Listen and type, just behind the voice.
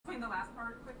the last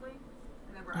part quickly.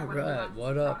 Alright,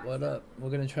 what up, what up?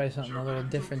 We're gonna try something a little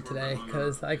different today,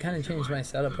 because I kind of changed my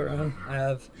setup around. I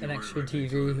have an extra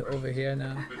TV over here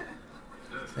now.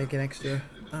 Like an extra,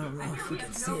 I don't know if we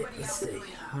can see it, let's see.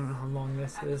 I don't know how long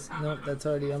this is. Nope, that's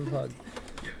already unplugged.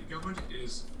 Yeah, the government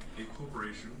is a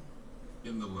corporation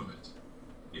in the limit.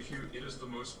 It is the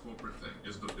most corporate thing, it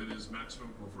is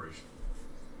maximum corporation.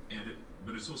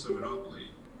 But it's also monopoly,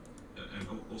 and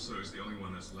also is the only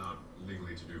one that's allowed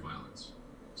legally to do violence.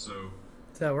 So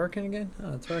is that working again?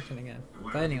 Oh, it's working again.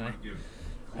 But anyway,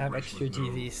 I have extra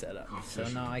TV set up, so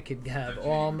now I could have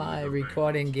all my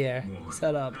recording gear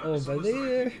set up over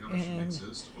there, and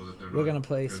we're gonna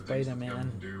play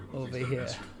Spider-Man over here.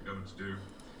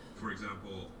 For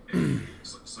example,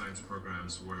 science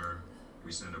programs where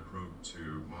we send a probe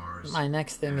to Mars. My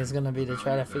next thing is gonna be to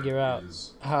try to figure out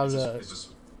how to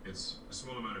it's a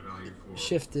small amount of value for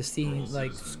shift the scene,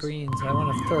 like screens. I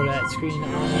want to throw that screen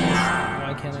on.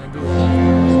 Why can't I do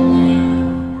that?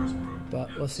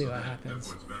 But we'll see what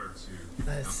happens.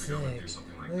 That's sick.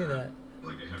 Look at that.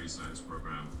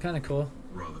 Kind of cool.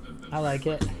 I like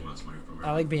it.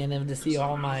 I like being able to see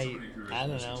all my, I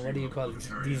don't know, what do you call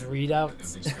these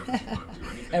readouts?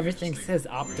 Everything says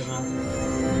optimal.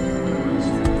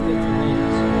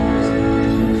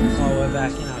 Oh, we're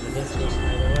backing out of this one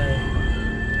right away.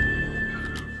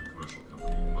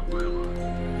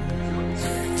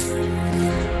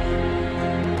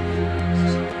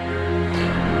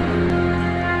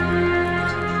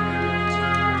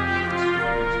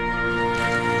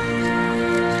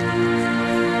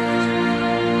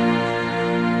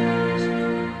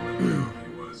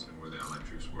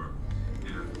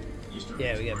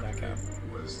 Yeah, we get back out.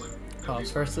 Oh,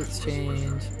 first let's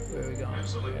change. Where are we going?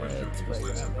 Let's play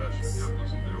graphics.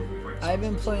 I've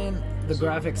been playing the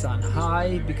graphics on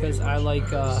high because I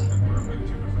like,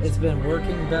 it's been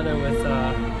working better with,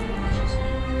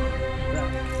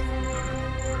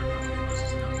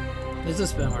 it's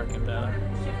just been working better.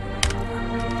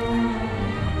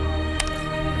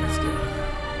 Let's go.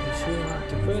 You sure not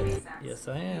to quit? Yes,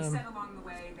 I am.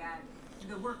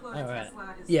 Alright.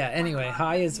 Yeah, anyway,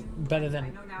 high is better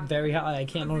than very high. I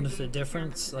can't notice the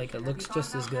difference. Like, it looks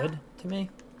just as good to me.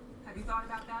 Have you thought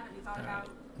about that? Have you thought about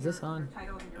is this on?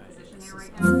 title and your position here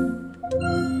right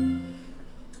now?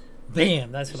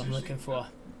 Bam, that's what I'm looking for.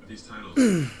 These titles,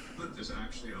 there's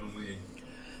actually only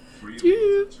three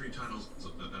titles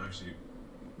that actually.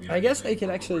 I guess I could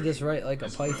actually just write like a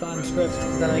Python script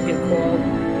that I could call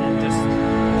and just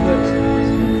put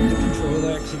the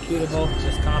controller executable,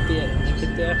 just copy it and link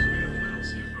it there.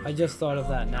 I just thought of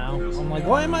that now. I'm like,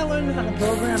 why am I learning how to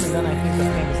program? And then I think of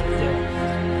things to do.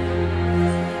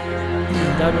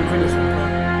 That would be pretty simple.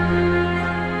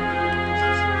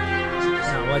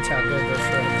 Now watch how good this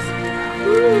looks.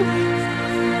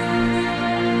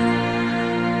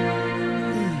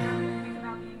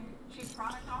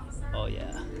 Oh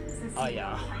yeah. Oh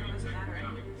yeah.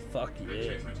 Fuck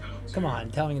yeah. Come on,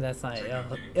 tell me that's not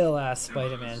an ill-ass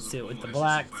Spider-Man suit with the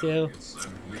black too.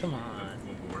 Come on.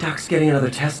 Doc's getting another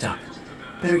test up.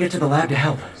 Better get to the lab to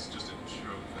help.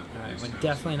 Alright, we're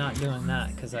definitely not doing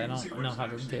that because I don't know how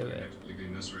to do it.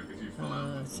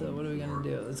 So what are we gonna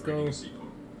do? Let's go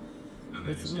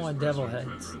with some more devil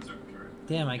heads.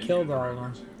 Damn, I killed all of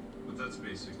them. But that's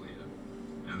basically it.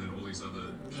 And then all these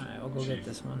other alright, I'll go get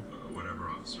this one. Whatever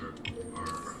officer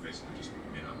are basically just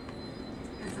made up.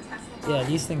 Yeah,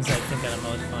 these things I think are the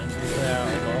most fun. They are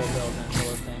like all building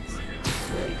full of things.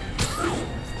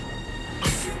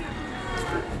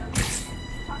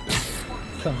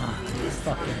 Come on, it's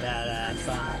fucking badass,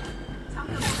 huh?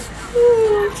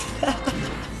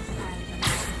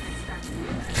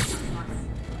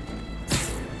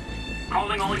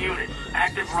 Calling all units.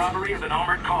 Active robbery of an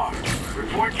armored car.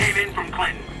 Report came in from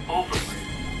Clinton. Over.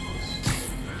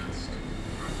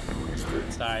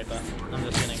 Sorry, but I'm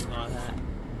just gonna ignore that.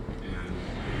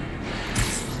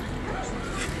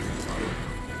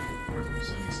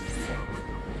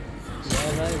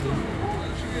 Yeah, that'd be.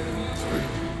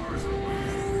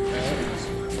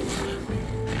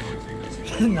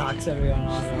 Knocks everyone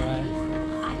on the way.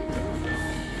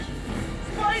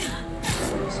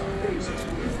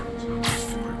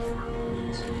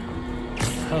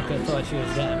 Hoka thought she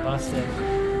was getting busted. I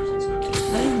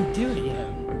didn't do it yet.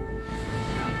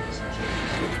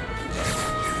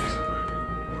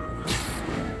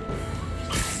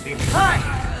 Hi!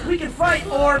 We can fight,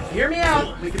 or, hear me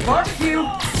out, we can barbecue!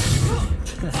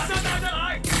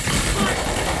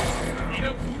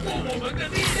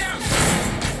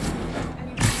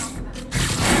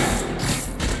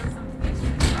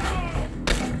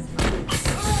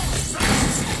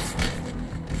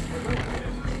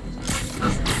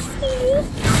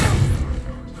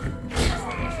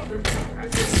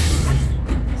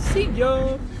 See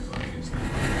ya.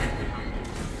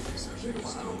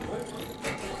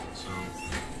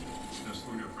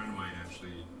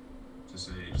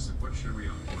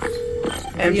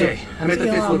 MJ, I'm at the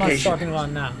fifth I'm not location. talking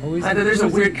about now. Either there's a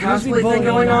weird cosplay thing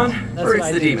going on, or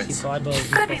it's the demons. I bully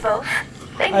Could be people. both.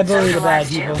 I bully the bad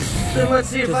people. Then let's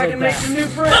see if Just I like can make that. some new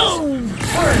friends. Boom!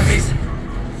 Or enemies.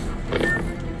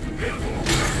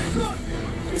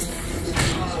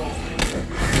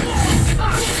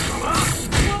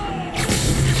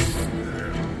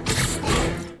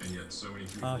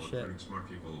 Oh shit.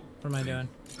 What am I doing?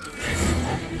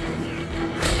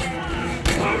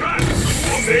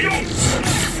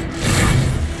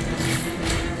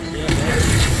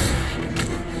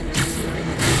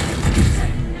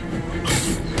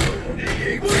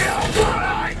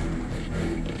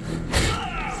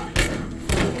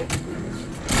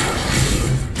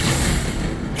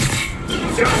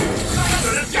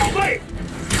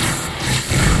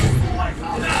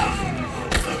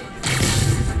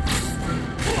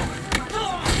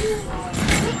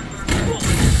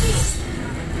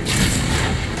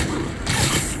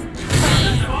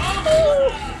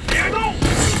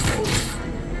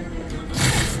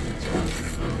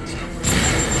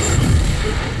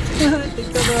 They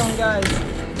killed their own guys.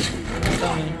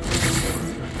 Tell me.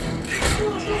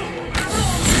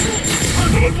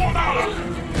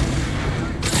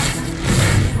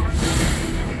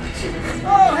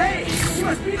 Oh, hey! You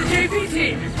must be the JV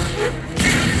team!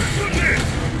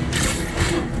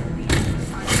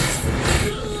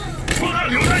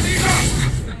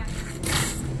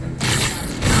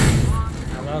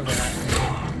 I love that.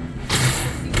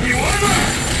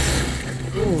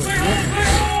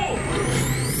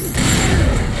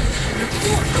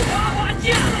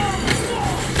 Yeah,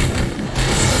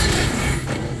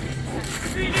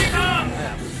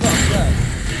 fuck that.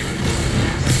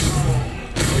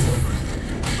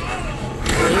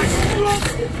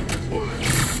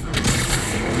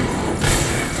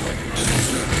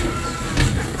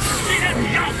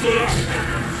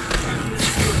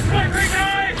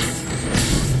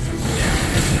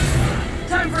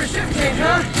 Time for a shift change,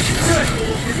 huh? Good.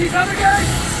 Is these other guys?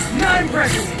 Not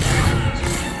impressive.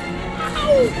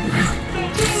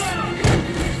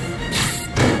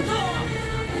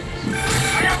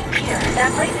 Peter,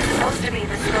 that place is supposed to be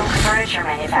the Smoke furniture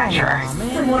manufacturer. Aw,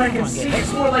 man. From what I Come can on, see, get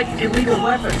it's more like illegal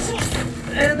weapons.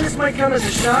 And this might come as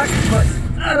a shock, but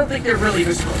I don't think they're really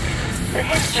bespoke. The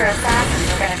hipster assassins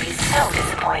are going to be so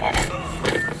disappointed.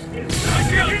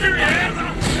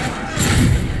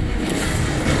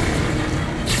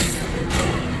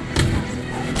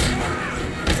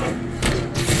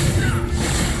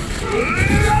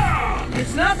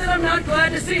 It's not that I'm not glad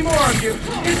to see more of you.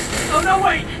 It's... Oh, no,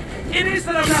 wait! It is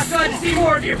that I'm not glad to see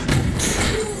more of you.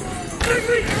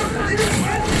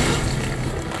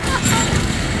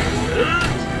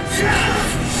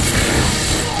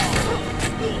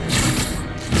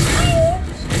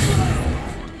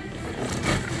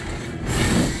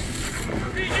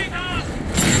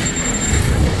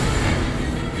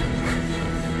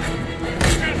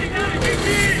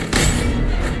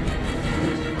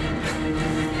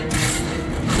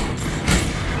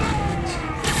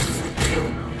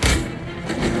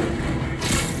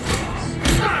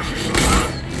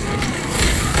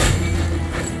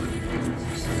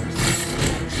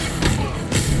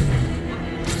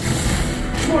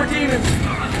 More demons.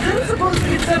 I suppose we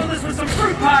can settle this with some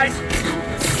fruit pies.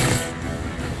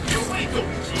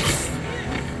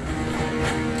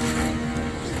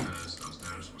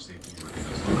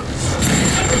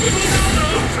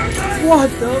 What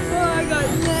the fuck? I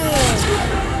got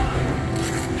nailed!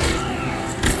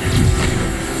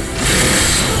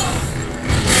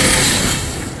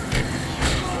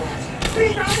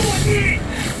 Bitch.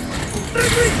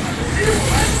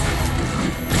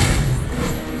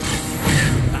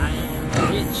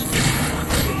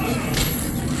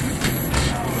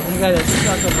 You gotta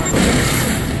suck up on me.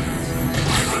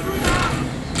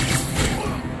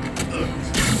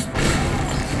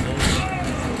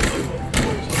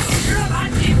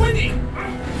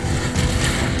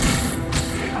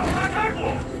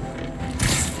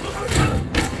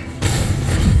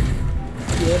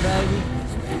 Yeah, baby.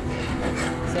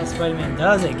 That's how Spider-Man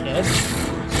does it, kid.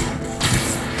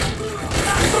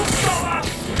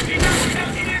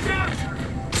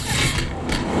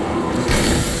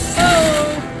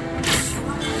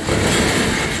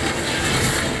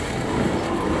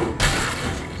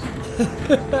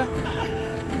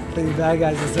 These bad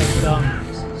guys are so dumb.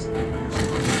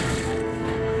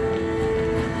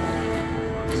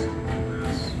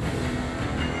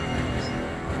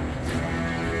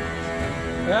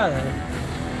 Where are they?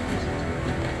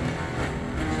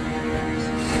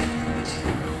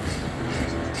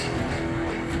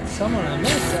 someone I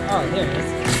missed. Oh, there it is.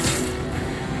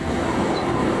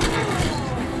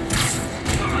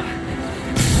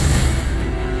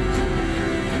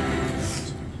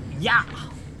 Yeah.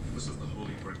 This is the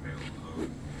holy grail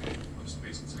of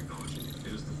space and technology.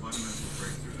 It is the fundamental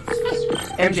breakthrough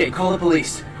that is MJ, call the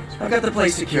police. I've got the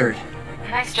place secured.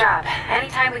 Nice job.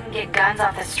 Anytime we can get guns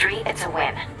off the street, it's a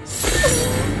win.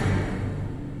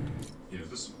 Yeah,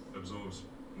 this absorbs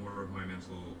more of my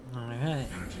mental Alright.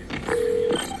 energy.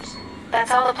 That's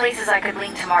all the places I could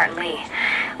link to Martin Lee.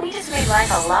 We just made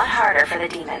life a lot harder for the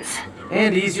demons.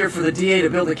 And easier for the DA to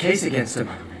build a case against him.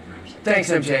 Thanks,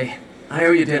 MJ. I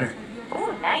owe you dinner.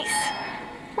 Ooh, nice.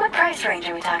 What price range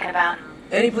are we talking about?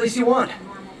 Any place you want.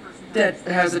 That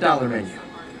has a $1 menu.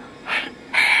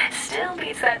 Still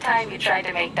beats that time you tried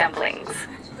to make dumplings.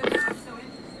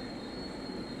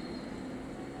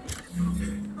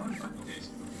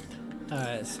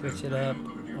 Alright, switch it up.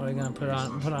 What are we gonna put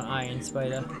on? Put on Iron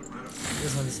Spider.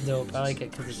 This one's dope. I like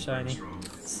it because it's shiny.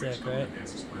 It's sick, right?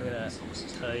 Look at that.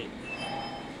 Tight.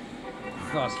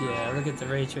 Fuck yeah, look at the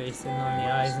ray tracing on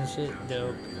the eyes and shit.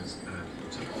 Dope.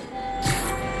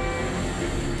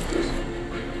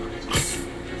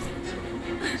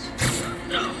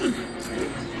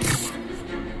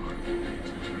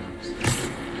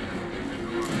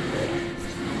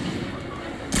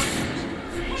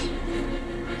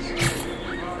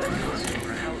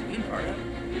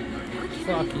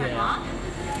 Fuck yeah.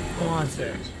 Who wants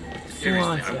it? Who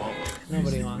wants it?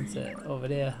 Nobody wants it. Over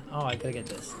there. Oh, I gotta get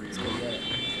this. Let's go get it.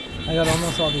 I got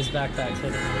almost all these backpacks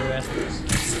hidden everywhere.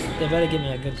 They better give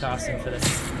me a good costume for this.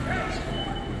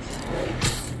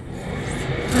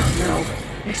 No.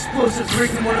 Explosives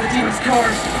rigged in one of the demons'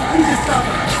 cars. I need to stop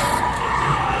them.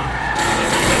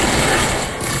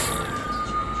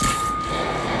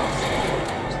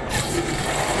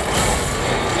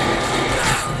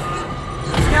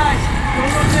 Guys,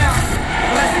 don't look now.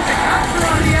 But I think the cops are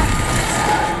on you.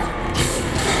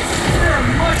 There are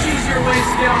much easier ways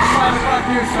to get on the 5 o'clock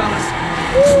news, fellas.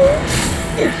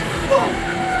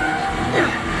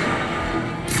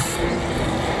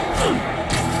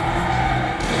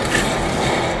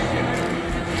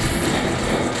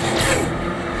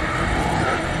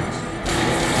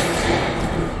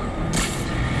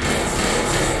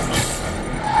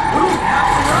 Ooh,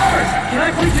 cops and robbers. Can I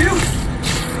play too?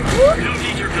 You don't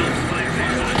need your guns, player.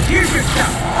 Here's your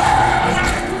stuff.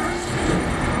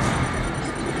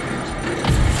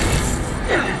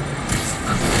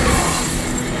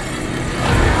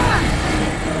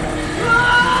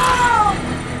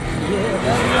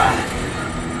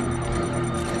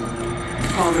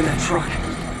 Bomb in that truck.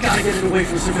 Gotta get it away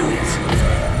from civilians.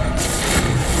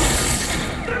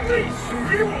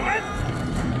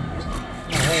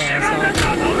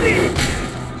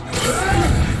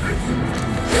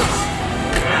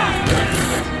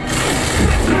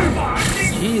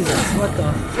 Jesus, what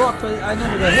the fuck? I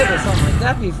never got hit with something like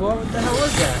that before. What the hell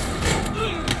was that?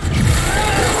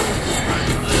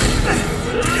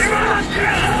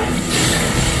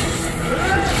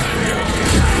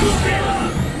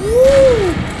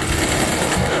 Woo!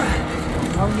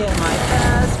 I'm getting my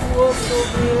ass whooped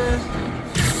over here.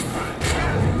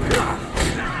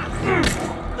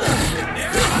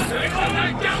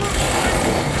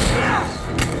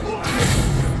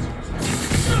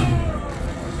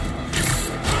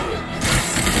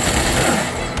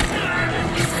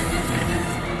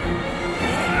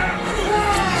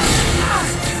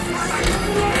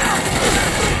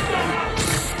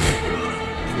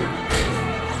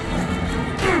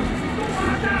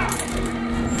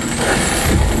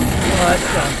 What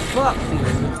the fuck, dude?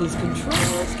 With these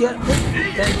controls, get hooked.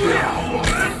 Thank you.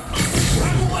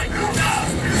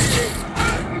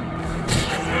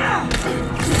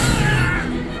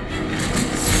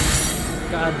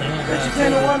 God damn. Bet you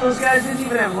 10 to 1 those guys didn't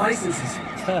even have licenses.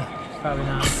 Probably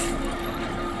not.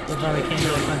 They probably came to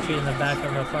the country in the back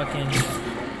of a fucking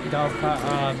golf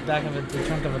car, back of the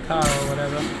trunk of a car or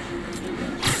whatever.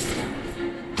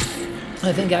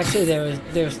 I think actually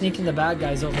they were sneaking the bad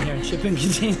guys over here and shipping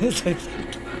containers. I think.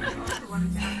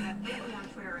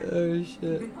 Oh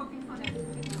shit. Alright,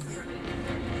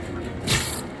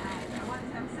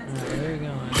 where are we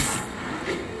going?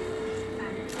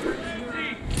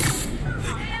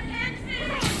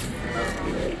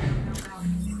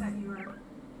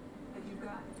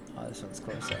 Oh, this one's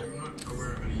closer. I'm not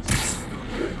aware of any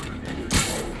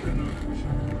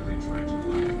really trying to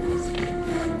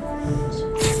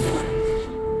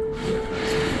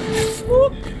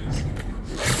Whoop.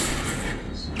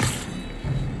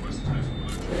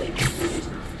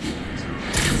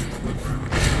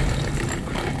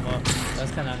 Well,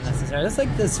 that's kind kind of unnecessary. That's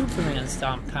like the Superman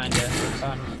stomp, kind of, if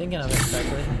I'm thinking of it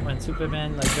correctly. When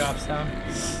Superman, like, drops down.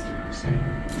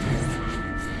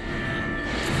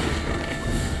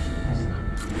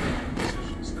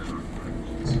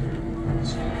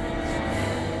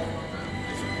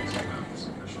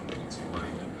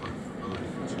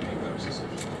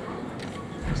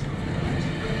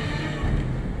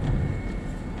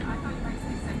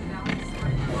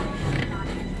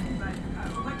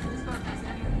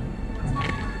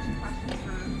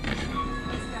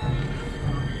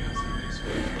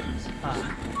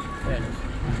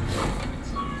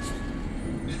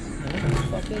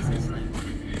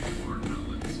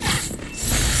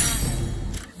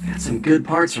 Got some good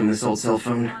parts from this old cell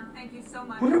phone. Thank you so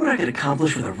much. Wonder what I could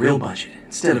accomplish with a real budget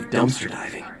instead of dumpster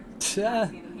diving.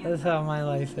 That's how my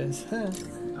life is. I love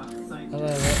it.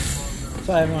 That's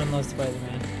why everyone loves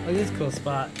Spider-Man. Look at this cool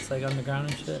spot. It's like underground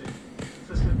and shit.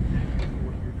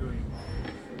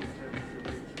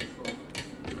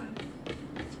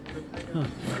 Huh.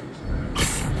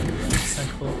 That's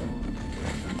kinda cool.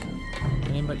 Is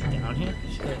anybody down here?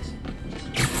 Shit.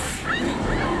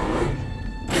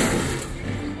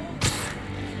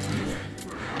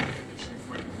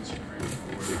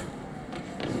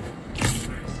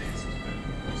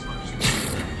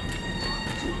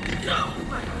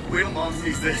 Wait till Mom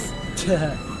sees this.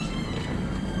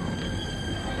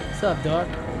 What's up, Doc?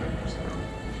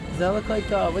 Does that look like,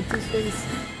 what's his face?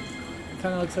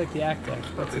 Kind of looks like the actor.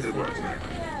 What's his face?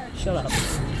 Shut up.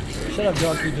 Shut up,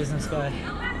 Doc, you business guy.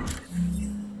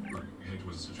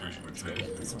 Let's go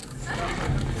get this one.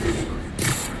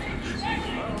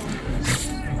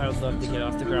 I would love to get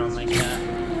off the ground like that.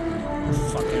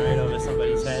 Fucking right over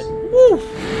somebody's head. Woo!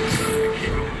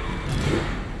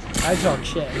 I talk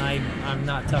shit and I'm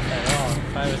not tough at all.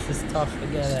 If I was this tough to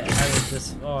get it, I would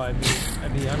just, I'd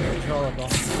be uncontrollable.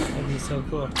 It'd be so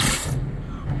cool.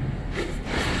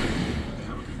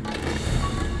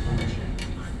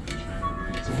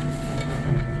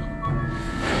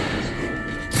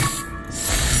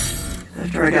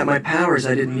 After I got my powers,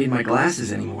 I didn't need my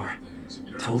glasses anymore.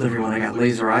 Told everyone I got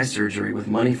laser eye surgery with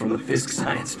money from the Fisk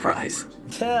Science Prize.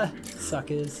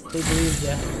 Suckers. They believed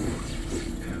ya.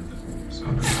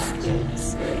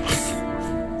 Yes.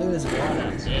 Look at this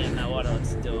water. Damn, that water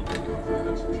looks dope.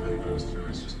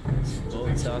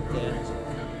 Boats out there.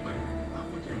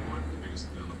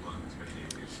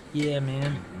 Yeah,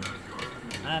 man.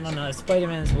 I don't know.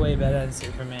 Spider-Man's way better than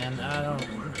Superman. I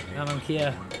don't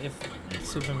care if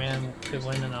Superman could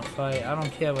win in a fight. I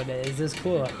don't care what it is. It's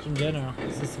cool in general.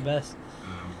 It's just the best.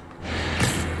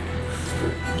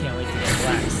 Can't wait to get a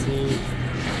black suit.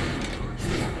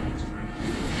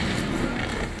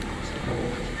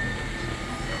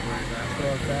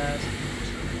 Fast.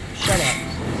 Shut up.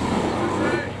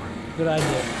 Good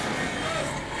idea.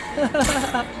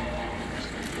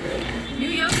 New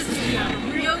yoga studio.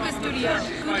 New yoga studio.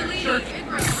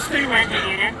 Attention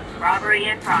unit. Robbery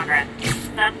in progress.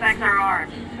 Suspects are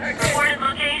armed. Reported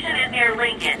location is near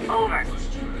Lincoln. Over.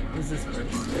 What's this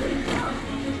first?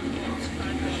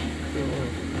 Cool.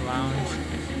 Lounge.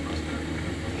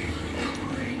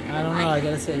 I don't know, I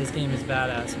gotta say this game is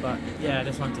badass, but yeah, I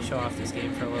just want to show off this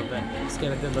game for a little bit. Let's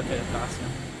get a good look at the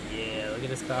costume. Yeah, look at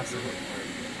this costume.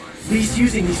 He's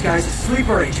using these guys as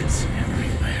sleeper agents.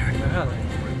 Everywhere. Where are they?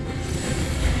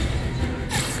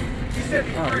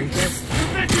 Oh, these guys?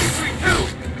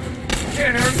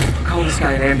 Call this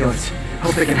guy an ambulance.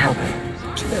 Hope they can help him.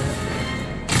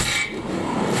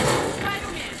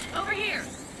 Spider-Man, over here.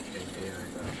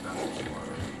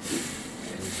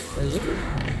 Is it?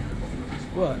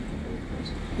 What?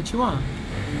 What you want?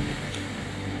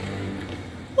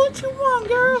 What you want,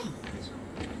 girl?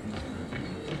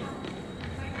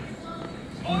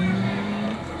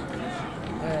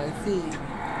 Let's see.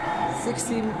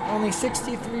 Only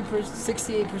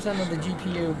 68% of the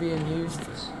GPU being used.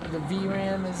 The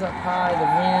VRAM is up high. The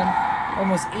RAM,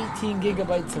 almost 18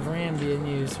 gigabytes of RAM being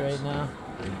used right now.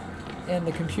 And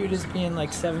the computer's being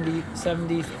like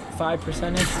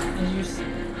 75% in use.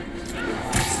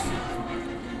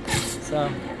 So,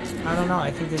 I don't know,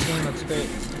 I think this game looks great.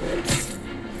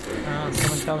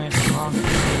 Someone tell me if I'm wrong.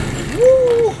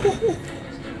 Woo!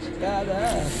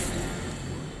 Badass.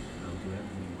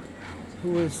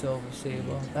 Who is Silver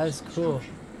Sable? That is cool.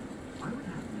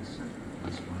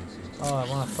 Oh, I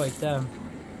want to fight them.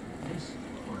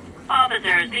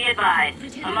 Officers, be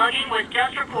advised. A mugging was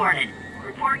just reported.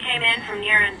 Report came in from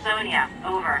near Ansonia.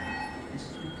 Over.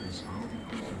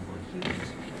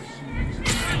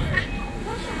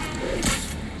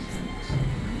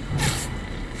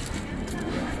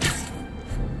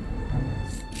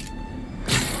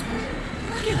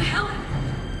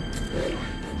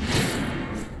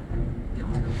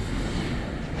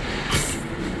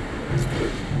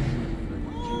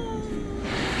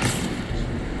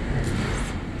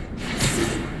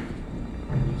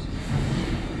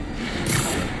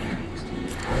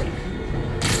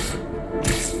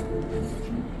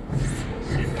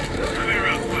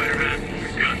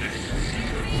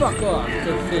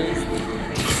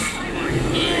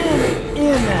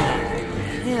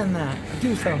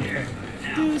 Do something.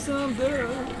 Do something.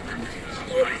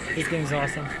 This game's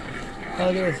awesome. Oh,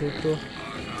 look at this. It's cool.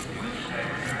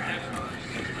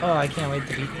 Oh, I can't wait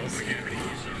to beat this. I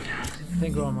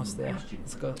think we're almost there.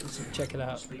 Let's go. Let's check it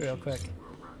out real quick.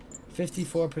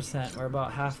 54%. We're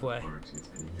about halfway.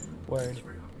 Word.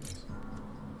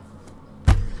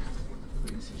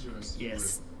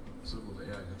 Yes. So with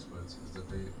AI experts is that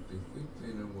they think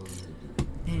they know more than they do.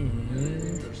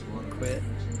 And quit.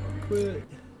 Quit.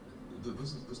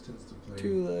 This tends to play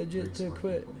Too legit to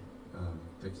quit.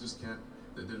 They just can't.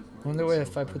 Wonder where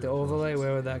if I put the overlay,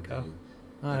 where would that go?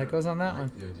 Oh, that goes on that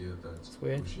one. The idea that it's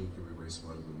weird. Machine can be way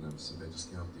smarter than them, so they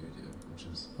discount the idea, which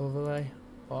is overlay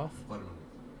off. fundamentally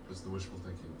it's the wishful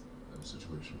thinking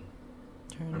situation.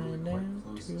 Turn I'm really it quite down.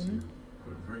 close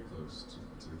very close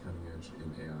to the cutting edge in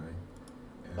AI.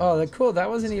 Oh, that's cool. That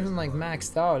wasn't even like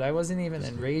maxed out. I wasn't even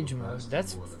in rage mode.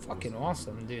 That's fucking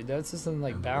awesome, dude. That's just in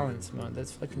like balance mode.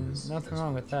 That's fucking nothing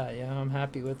wrong with that. Yeah, I'm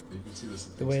happy with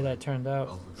the way that turned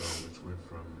out. Which went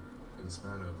from, in the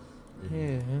span of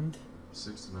maybe And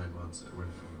 6 to 9 months, it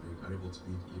went from being unable to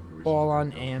beat even original all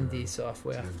on AMD AMD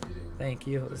software. Thank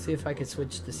you. Let's see if I could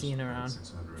switch the scene around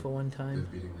for one time.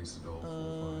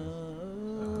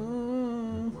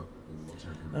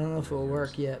 I don't know if it'll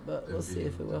work yet, but we'll see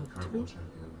if it will.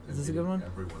 Is this a good one?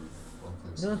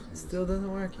 No, still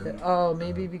doesn't work yet. Oh,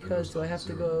 maybe because do I have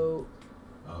to go?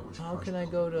 How can I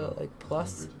go to like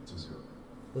plus?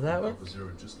 Will that work?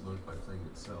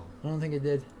 I don't think it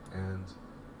did. And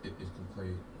it can play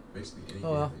basically any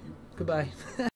Oh well. game that you Goodbye.